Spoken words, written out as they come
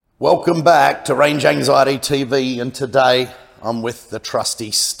Welcome back to Range Anxiety TV, and today I'm with the trusty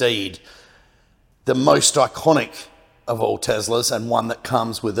Steed, the most iconic of all Teslas and one that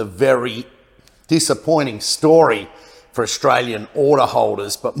comes with a very disappointing story for Australian order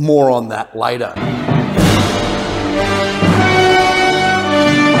holders, but more on that later.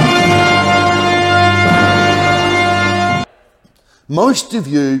 Most of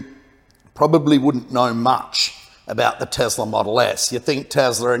you probably wouldn't know much about the Tesla Model S. You think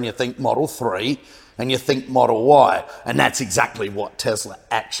Tesla and you think Model 3 and you think Model Y, and that's exactly what Tesla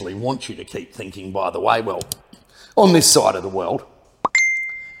actually wants you to keep thinking, by the way, well, on this side of the world.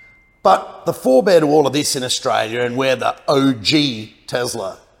 But the forebear to all of this in Australia, and where the OG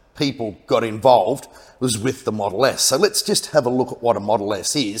Tesla people got involved, was with the Model S. So let's just have a look at what a Model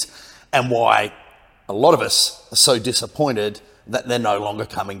S is and why a lot of us are so disappointed that they're no longer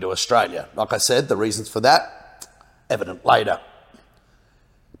coming to Australia. Like I said, the reasons for that, evident later.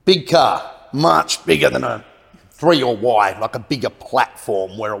 Big car, much bigger than a 3 or Y, like a bigger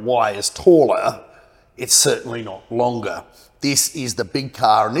platform. Where a Y is taller, it's certainly not longer. This is the big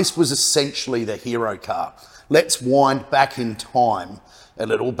car, and this was essentially the hero car. Let's wind back in time a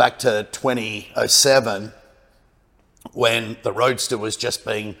little, back to 2007, when the Roadster was just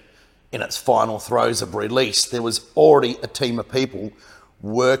being in its final throes of release. There was already a team of people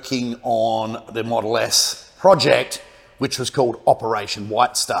working on the Model S project, which was called Operation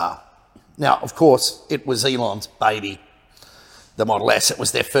White Star. Now, of course, it was Elon's baby, the Model S. It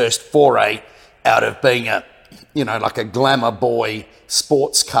was their first foray out of being a, like a glamour boy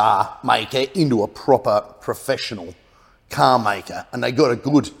sports car maker into a proper professional car maker. And they got a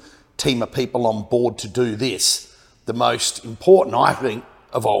good team of people on board to do this. The most important, I think,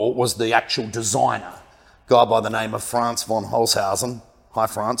 of all was the actual designer, a guy by the name of Franz von Holzhausen. Hi,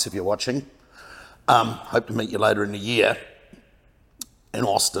 France, if you're watching. Hope to meet you later in the year in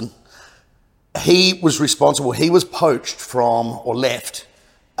Austin. He was responsible, he was poached from, or left,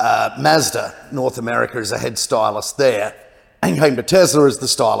 Mazda, North America, as a head stylist there, and came to Tesla as the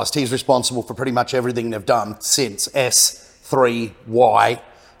stylist. He's responsible for pretty much everything they've done since S3Y,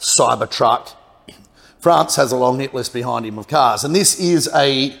 Cybertruck. France has a long hit list behind him of cars, and this is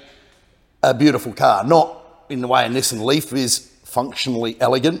a beautiful car, not in the way a Nissan Leaf is functionally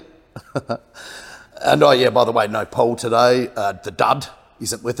elegant. And oh yeah, by the way, no poll today. The dud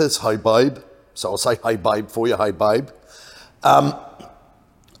isn't with us, hey babe. So I'll say hey babe for you, hey babe.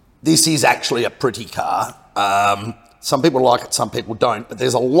 This is actually a pretty car. Some people like it, some people don't, but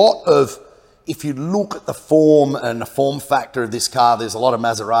there's a lot of, if you look at the form and the form factor of this car, there's a lot of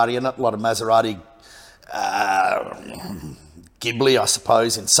Maserati in it, a lot of Maserati Ghibli, I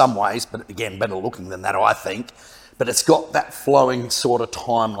suppose, in some ways, but again, better looking than that, I think. But it's got that flowing sort of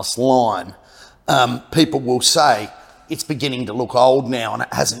timeless line. People will say it's beginning to look old now and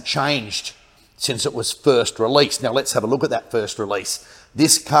it hasn't changed since it was first released. Now let's have a look at that first release.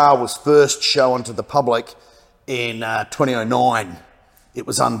 This car was first shown to the public in 2009. It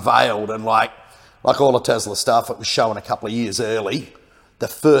was unveiled, and like all the Tesla stuff, it was shown a couple of years early. The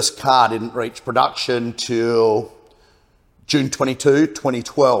first car didn't reach production till June 22,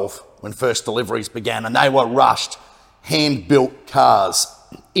 2012, when first deliveries began, and they were rushed, hand-built cars.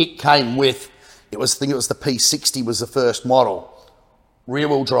 It came with, I think it was the P60 was the first model.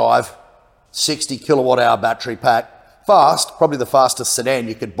 Rear-wheel drive, 60 kilowatt-hour battery pack. Fast, probably the fastest sedan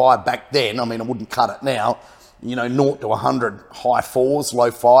you could buy back then. I mean, I wouldn't cut it now. 0 to 100, high 4s,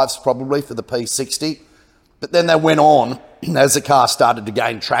 low 5s probably for the P60. But then they went on, as the car started to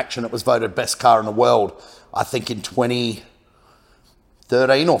gain traction, it was voted best car in the world, I think in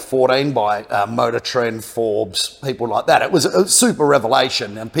 2013 or 14 by Motor Trend, Forbes, people like that. It was a super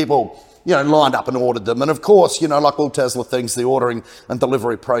revelation, and people, lined up and ordered them. And of course, like all Tesla things, the ordering and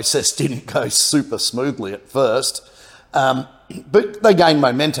delivery process didn't go super smoothly at first, but they gained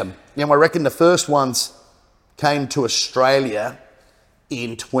momentum. I reckon the first ones came to Australia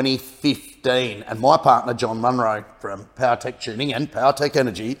in 2015, and my partner John Munro from PowerTech Tuning and PowerTech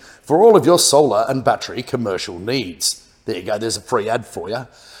Energy for all of your solar and battery commercial needs. There you go, there's a free ad for you.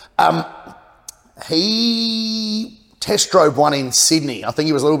 He test drove one in Sydney. I think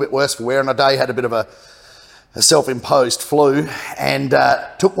he was a little bit worse for wear on a day, had a bit of a self-imposed flu, and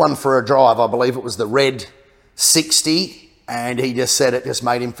took one for a drive. I believe it was the Red 60, and he just said it just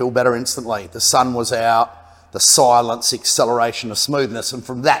made him feel better instantly. The sun was out, the silence, acceleration, the smoothness, and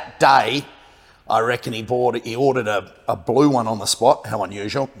from that day, I reckon he ordered a blue one on the spot. How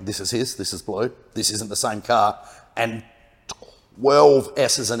unusual. This is his, this is blue. This isn't the same car. And 12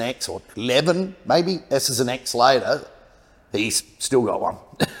 S's and X, or 11 maybe S's and X later, he's still got one.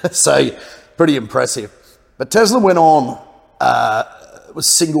 So pretty impressive. But Tesla went on it was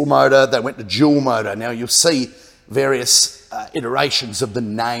single motor, they went to dual motor. Now you'll see various iterations of the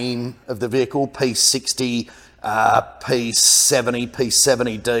name of the vehicle, P60, P70,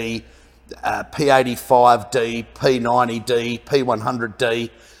 P70D, P85D, P90D, P100D.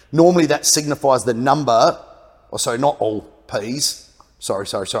 Normally that signifies the number, or sorry, not all Ps, sorry,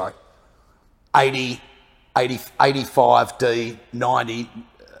 80, 85D,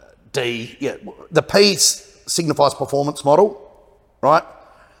 90D, yeah. The P signifies performance model, right?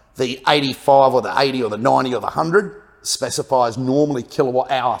 The 85 or the 80 or the 90 or the 100 specifies normally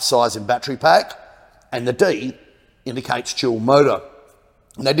kilowatt hour size in battery pack, and the D indicates dual motor.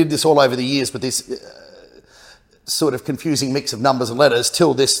 And they did this all over the years with this sort of confusing mix of numbers and letters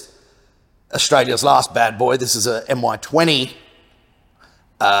till this Australia's last bad boy. This is a MY20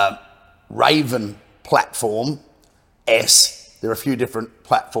 Raven platform S. There are a few different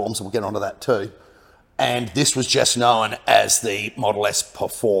platforms, and we'll get onto that too. And this was just known as the Model S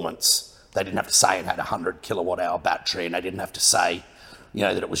Performance. They didn't have to say it had a 100 kilowatt hour battery, and they didn't have to say, you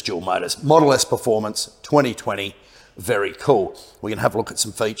know, that it was dual motors. Model S Performance 2020, very cool. We're going to have a look at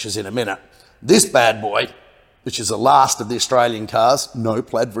some features in a minute. This bad boy, which is the last of the Australian cars, no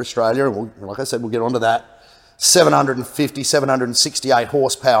plaid for Australia, and like I said, we'll get onto that. 768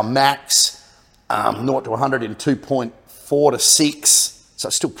 horsepower max, 0 to 100 in 2.4 to 6, so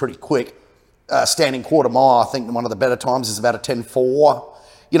it's still pretty quick. Standing quarter mile, I think one of the better times is about a 10.4.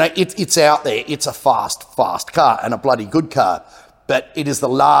 You know, it's out there. It's a fast car and a bloody good car. But it is the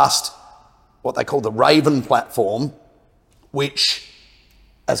last, what they call the Raven platform, which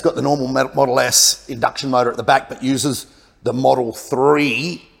has got the normal Model S induction motor at the back, but uses the Model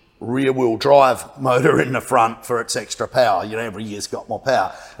 3 rear-wheel drive motor in the front for its extra power. You know, every year's got more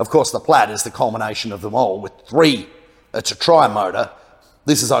power. Of course, the Plaid is the culmination of them all with 3. It's a tri-motor.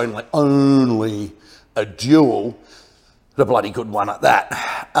 This is only a dual, the bloody good one at that.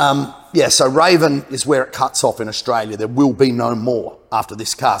 Yeah, so Raven is where it cuts off in Australia. There will be no more after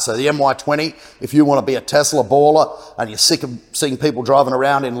this car. So the MY20, if you want to be a Tesla baller and you're sick of seeing people driving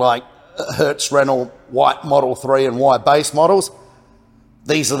around in like Hertz Rental white Model 3 and white base models,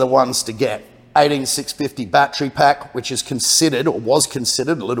 these are the ones to get. 18650 battery pack, which is considered, or was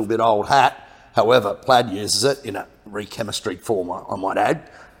considered, a little bit old hat. However, Plaid uses it in a re-chemistry form, I might add.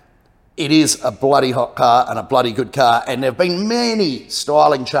 It is a bloody hot car and a bloody good car, and there have been many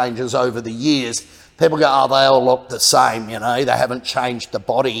styling changes over the years. People go, oh, they all look the same, you know, they haven't changed the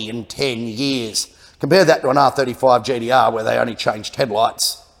body in 10 years. Compare that to an R35 GTR where they only changed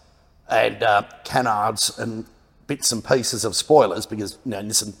headlights and canards and bits and pieces of spoilers because, you know,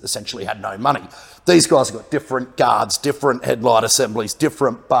 Nissan essentially had no money. These guys have got different guards, different headlight assemblies,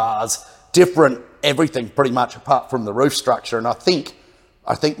 different bars, different everything pretty much apart from the roof structure. And I think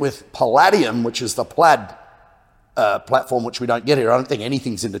with Palladium, which is the Plaid platform, which we don't get here, I don't think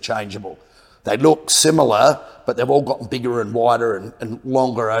anything's interchangeable. They look similar, but they've all gotten bigger and wider and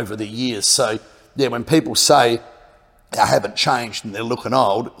longer over the years. So yeah, when people say they haven't changed and they're looking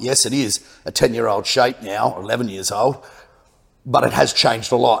old, yes, it is a 10-year-old shape now, 11 years old, but it has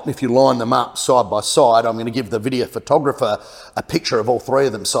changed a lot. And if you line them up side by side, I'm going to give the video photographer a picture of all 3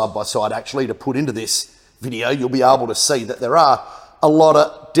 of them side by side actually to put into this video. You'll be able to see that there are a lot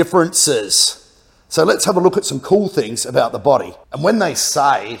of differences. So let's have a look at some cool things about the body. And when they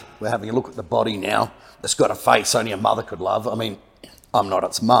say, we're having a look at the body now, it's got a face only a mother could love. I mean, I'm not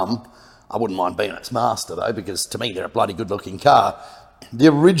its mum. I wouldn't mind being its master though, because to me, they're a bloody good looking car. The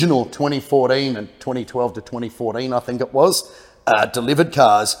original 2014 and 2012 to 2014, I think it was, delivered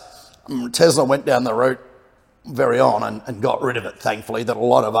cars, Tesla went down the route very on and got rid of it, thankfully, that a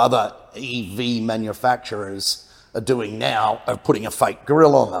lot of other EV manufacturers are doing now, of putting a fake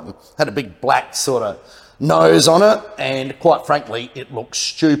grille on them. Had a big black sort of nose on it, and quite frankly, it looks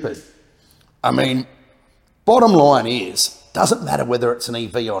stupid. I mean, bottom line is, doesn't matter whether it's an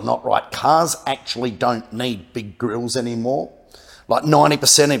EV or not, right? Cars actually don't need big grills anymore. Like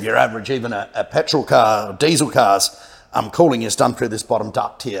 90% of your average, even a petrol car or diesel cars, cooling is done through this bottom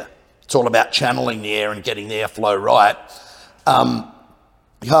duct here. It's all about channeling the air and getting the airflow right.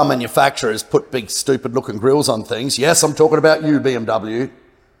 Car manufacturers put big stupid looking grills on things. Yes, I'm talking about you, BMW,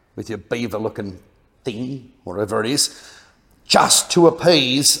 with your beaver looking thing, whatever it is, just to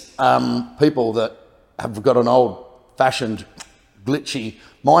appease people that have got an old fashioned glitchy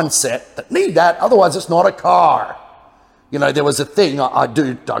mindset that need that, otherwise it's not a car. You know, there was a thing, I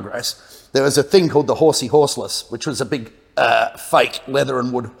do digress, there was a thing called the horsey horseless, which was a big fake leather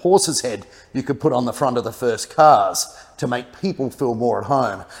and wood horse's head you could put on the front of the first cars to make people feel more at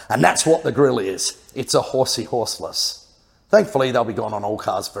home. And that's what the grill is. It's a horsey horseless. Thankfully, they'll be gone on all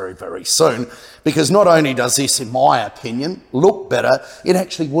cars very, very soon, because not only does this, in my opinion, look better, it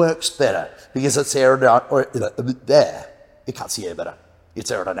actually works better because it's aerodynamic. It cuts the air better.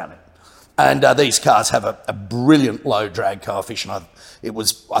 It's aerodynamic. And these cars have a brilliant low drag coefficient. It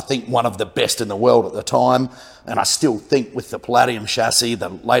was, I think, one of the best in the world at the time. And I still think with the Palladium chassis, the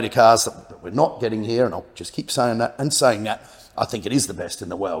later cars that we're not getting here, and I'll just keep saying that and saying that, I think it is the best in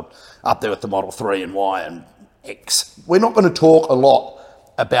the world, up there with the Model 3 and Y and X. We're not going to talk a lot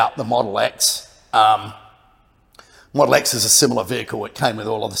about the Model X. Model X is a similar vehicle. It came with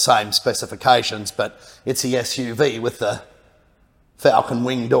all of the same specifications, but it's the SUV with the Falcon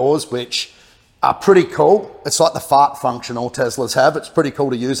wing doors, which are pretty cool. It's like the fart function all Teslas have. It's pretty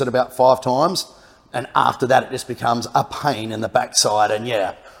cool to use it about 5 times. And after that, it just becomes a pain in the backside. And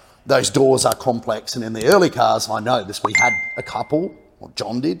yeah, those doors are complex. And in the early cars, I know this, we had a couple, or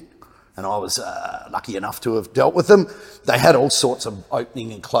John did, and I was lucky enough to have dealt with them. They had all sorts of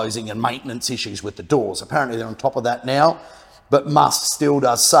opening and closing and maintenance issues with the doors. Apparently they're on top of that now, but Musk still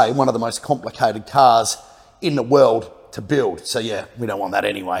does say one of the most complicated cars in the world to build. So yeah, we don't want that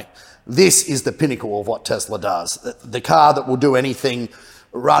anyway. This is the pinnacle of what Tesla does. The car that will do anything,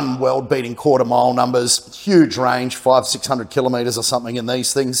 run world-beating quarter-mile numbers, huge range, 500-600 kilometres or something in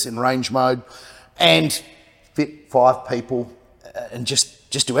these things in range mode, and fit 5 people and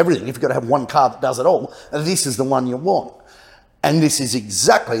just do everything. If you've got to have one car that does it all, this is the one you want. And this is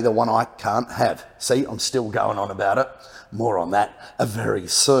exactly the one I can't have. See, I'm still going on about it. More on that very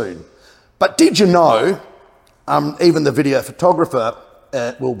soon. But did you know, even the video photographer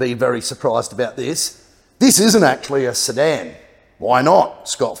will be very surprised about this. This isn't actually a sedan. Why not?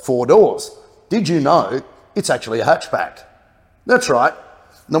 It's got 4 doors. Did you know it's actually a hatchback? That's right.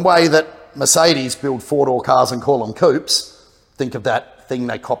 In the way that Mercedes build 4-door cars and call them coupes, think of that thing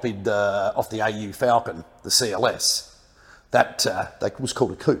they copied off the AU Falcon, the CLS. That was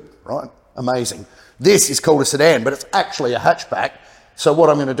called a coupe, right? Amazing. This is called a sedan, but it's actually a hatchback. So what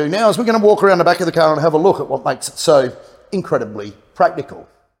I'm going to do now is we're going to walk around the back of the car and have a look at what makes it so incredibly practical.